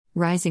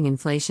Rising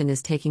inflation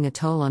is taking a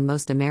toll on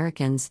most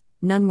Americans,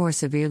 none more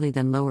severely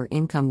than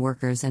lower-income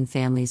workers and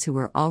families who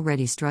are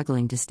already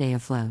struggling to stay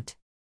afloat.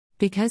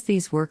 Because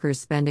these workers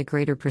spend a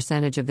greater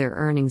percentage of their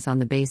earnings on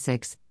the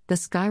basics, the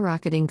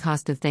skyrocketing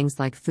cost of things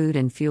like food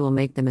and fuel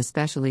make them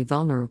especially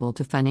vulnerable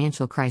to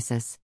financial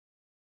crisis.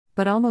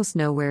 But almost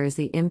nowhere is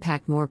the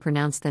impact more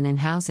pronounced than in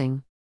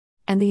housing.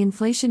 And the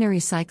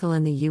inflationary cycle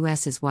in the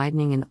U.S. is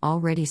widening an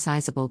already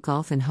sizable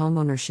gulf in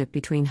homeownership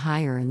between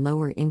higher and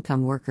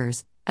lower-income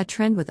workers, a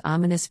trend with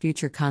ominous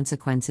future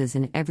consequences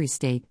in every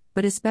state,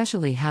 but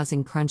especially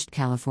housing-crunched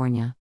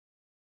California.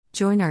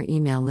 Join our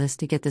email list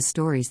to get the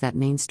stories that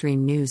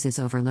mainstream news is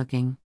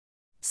overlooking.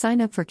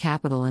 Sign up for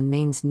Capital and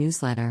Main's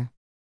newsletter.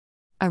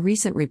 A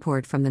recent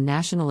report from the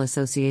National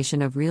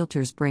Association of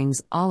Realtors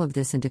brings all of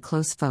this into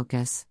close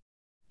focus.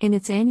 In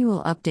its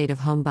annual update of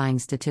home buying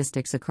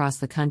statistics across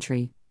the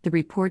country, the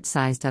report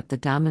sized up the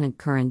dominant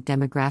current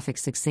demographic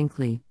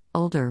succinctly: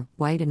 older,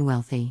 white, and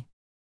wealthy.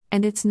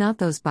 And it's not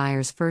those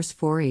buyers' first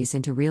forays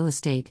into real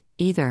estate,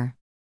 either.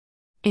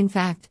 In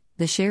fact,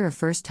 the share of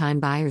first-time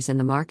buyers in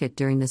the market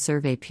during the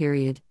survey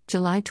period,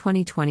 July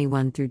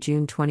 2021 through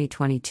June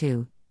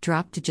 2022,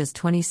 dropped to just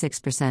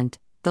 26%,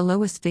 the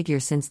lowest figure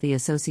since the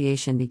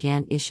association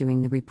began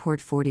issuing the report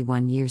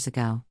 41 years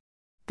ago.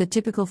 The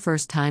typical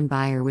first-time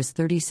buyer was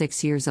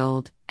 36 years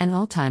old, an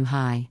all-time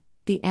high.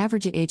 The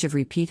average age of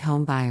repeat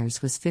home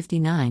buyers was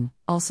 59,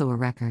 also a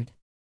record.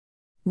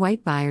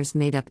 White buyers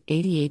made up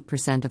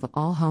 88% of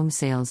all home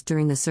sales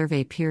during the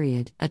survey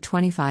period, a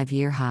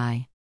 25-year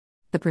high.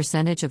 The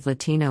percentage of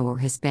Latino or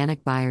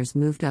Hispanic buyers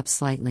moved up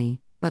slightly,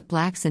 but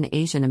Blacks and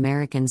Asian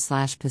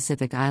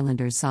American/Pacific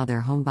Islanders saw their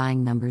home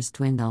buying numbers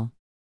dwindle.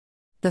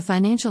 The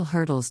financial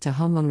hurdles to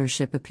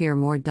homeownership appear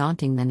more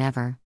daunting than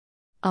ever.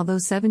 Although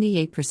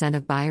 78%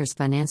 of buyers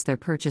finance their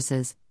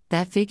purchases,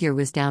 that figure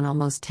was down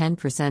almost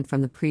 10%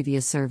 from the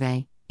previous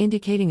survey,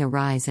 indicating a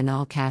rise in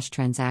all-cash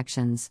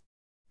transactions.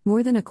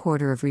 More than a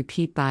quarter of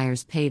repeat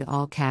buyers paid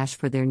all cash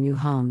for their new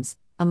homes.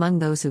 Among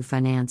those who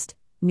financed,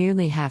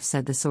 nearly half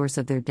said the source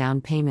of their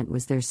down payment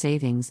was their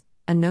savings,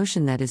 a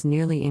notion that is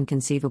nearly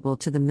inconceivable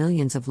to the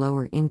millions of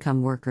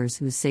lower-income workers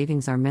whose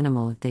savings are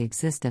minimal if they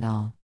exist at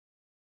all.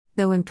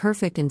 Though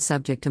imperfect and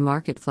subject to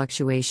market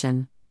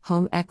fluctuation,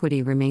 home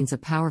equity remains a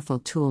powerful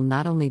tool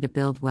not only to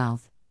build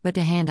wealth, but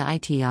to hand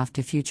it off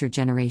to future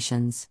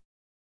generations.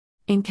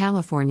 In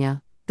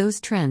California,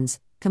 those trends,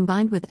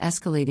 combined with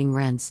escalating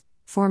rents,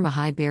 form a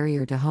high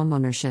barrier to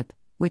homeownership,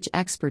 which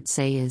experts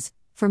say is,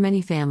 for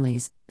many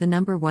families, the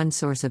number one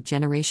source of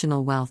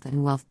generational wealth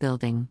and wealth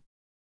building.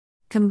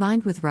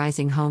 Combined with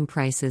rising home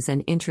prices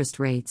and interest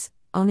rates,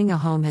 owning a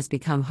home has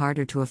become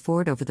harder to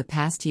afford over the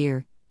past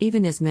year,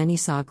 even as many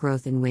saw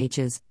growth in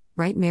wages,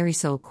 write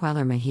Marisol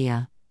Queller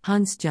Mejia,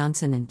 Hans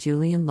Johnson and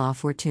Julian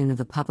LaFortune of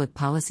the Public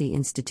Policy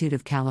Institute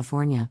of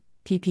California,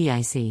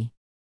 PPIC.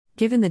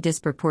 Given the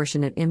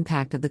disproportionate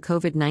impact of the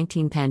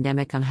COVID-19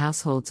 pandemic on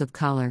households of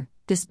color,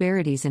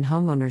 disparities in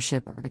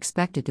homeownership are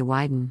expected to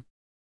widen.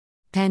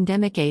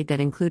 Pandemic aid that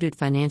included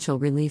financial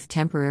relief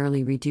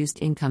temporarily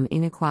reduced income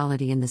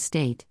inequality in the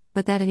state,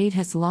 but that aid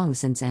has long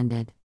since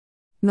ended.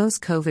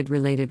 Most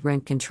COVID-related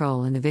rent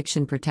control and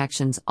eviction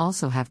protections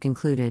also have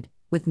concluded,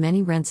 with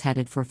many rents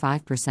headed for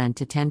 5%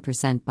 to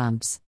 10%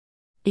 bumps.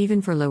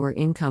 Even for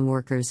lower-income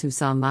workers who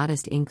saw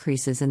modest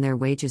increases in their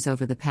wages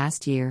over the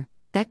past year,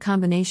 that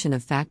combination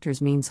of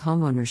factors means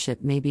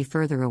homeownership may be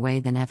further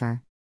away than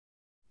ever.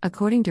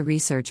 According to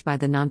research by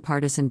the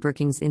nonpartisan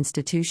Brookings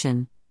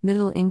Institution,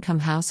 middle-income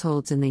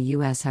households in the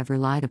U.S. have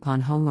relied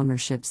upon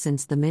homeownership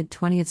since the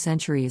mid-20th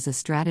century as a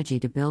strategy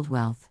to build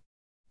wealth.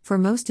 For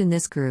most in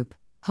this group,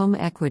 home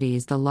equity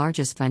is the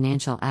largest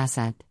financial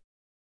asset.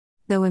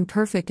 Though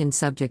imperfect and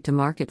subject to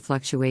market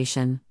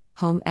fluctuation,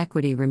 home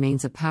equity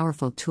remains a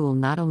powerful tool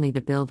not only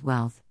to build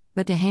wealth,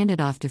 but to hand it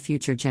off to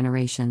future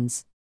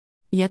generations.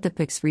 Yet the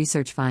PIC's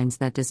research finds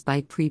that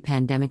despite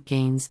pre-pandemic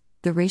gains,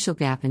 the racial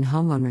gap in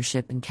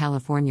homeownership in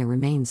California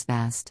remains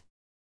vast.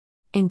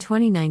 In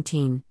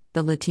 2019,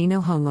 the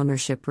Latino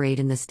homeownership rate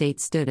in the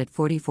state stood at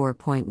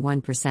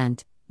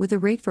 44.1%, with a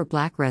rate for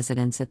Black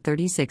residents at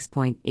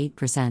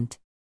 36.8%.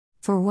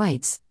 For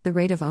whites, the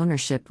rate of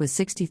ownership was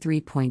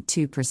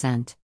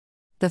 63.2%.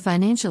 The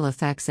financial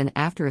effects and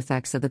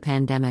aftereffects of the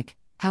pandemic,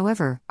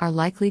 however, are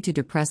likely to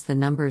depress the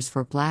numbers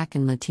for Black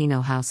and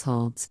Latino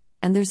households,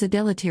 and there's a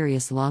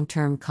deleterious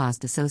long-term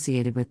cost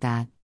associated with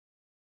that.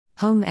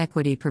 Home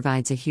equity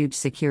provides a huge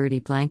security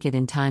blanket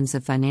in times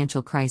of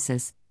financial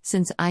crisis,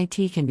 since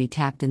it can be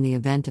tapped in the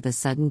event of a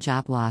sudden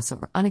job loss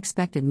or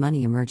unexpected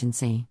money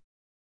emergency.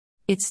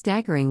 It's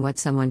staggering what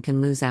someone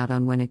can lose out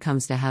on when it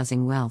comes to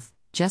housing wealth,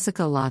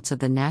 Jessica Lotz of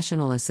the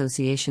National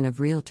Association of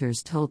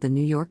Realtors told the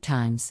New York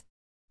Times.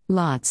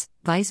 Lotz,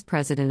 Vice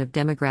President of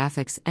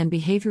Demographics and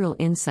Behavioral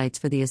Insights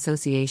for the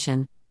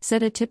association,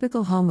 said a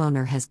typical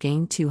homeowner has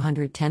gained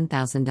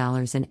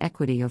 $210,000 in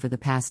equity over the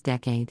past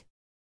decade.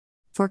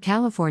 For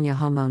California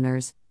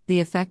homeowners,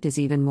 the effect is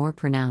even more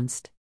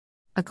pronounced.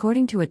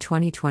 According to a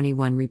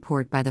 2021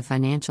 report by the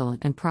financial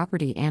and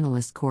property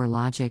analyst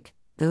CoreLogic,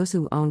 those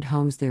who owned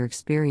homes there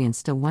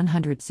experienced a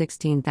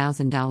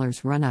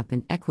 $116,000 run-up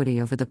in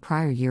equity over the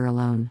prior year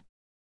alone.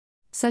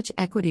 Such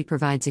equity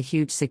provides a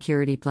huge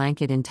security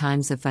blanket in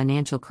times of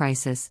financial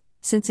crisis,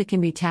 since it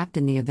can be tapped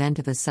in the event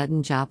of a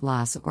sudden job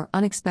loss or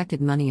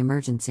unexpected money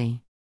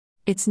emergency.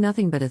 It's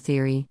nothing but a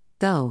theory,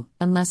 though,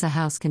 unless a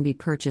house can be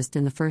purchased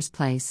in the first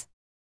place.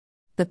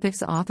 The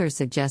PIC's author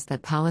suggests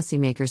that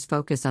policymakers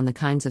focus on the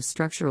kinds of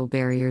structural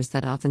barriers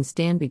that often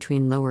stand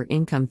between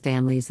lower-income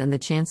families and the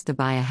chance to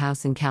buy a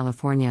house in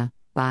California,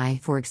 by,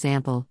 for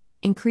example,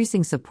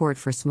 increasing support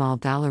for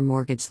small-dollar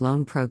mortgage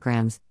loan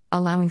programs,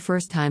 allowing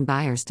first-time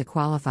buyers to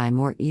qualify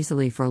more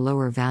easily for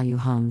lower-value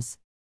homes.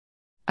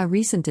 A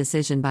recent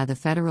decision by the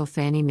federal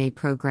Fannie Mae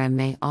program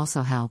may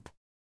also help.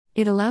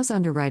 It allows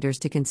underwriters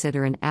to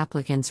consider an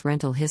applicant's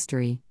rental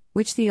history,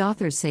 which the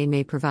authors say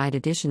may provide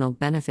additional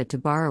benefit to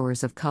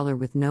borrowers of color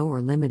with no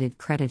or limited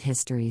credit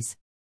histories.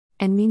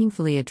 And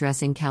meaningfully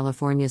addressing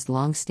California's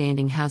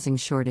long-standing housing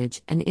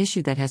shortage, an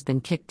issue that has been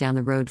kicked down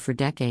the road for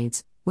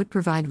decades, would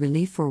provide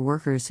relief for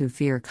workers who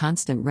fear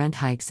constant rent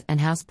hikes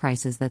and house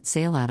prices that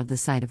sail out of the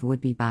sight of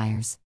would-be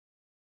buyers.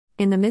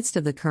 In the midst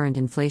of the current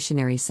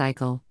inflationary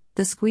cycle,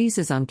 the squeeze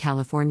is on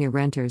California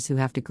renters who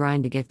have to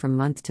grind to get from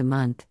month to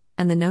month,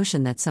 and the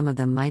notion that some of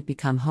them might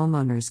become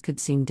homeowners could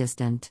seem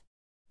distant.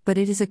 But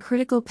it is a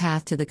critical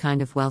path to the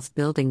kind of wealth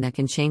building that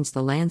can change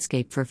the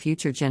landscape for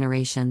future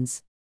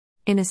generations.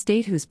 In a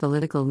state whose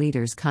political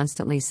leaders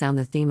constantly sound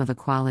the theme of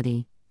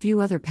equality, few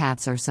other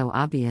paths are so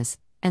obvious,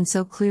 and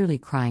so clearly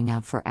crying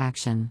out for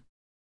action.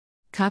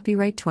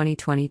 Copyright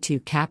 2022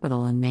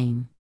 Capital and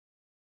Maine.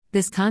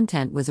 This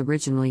content was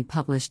originally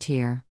published here.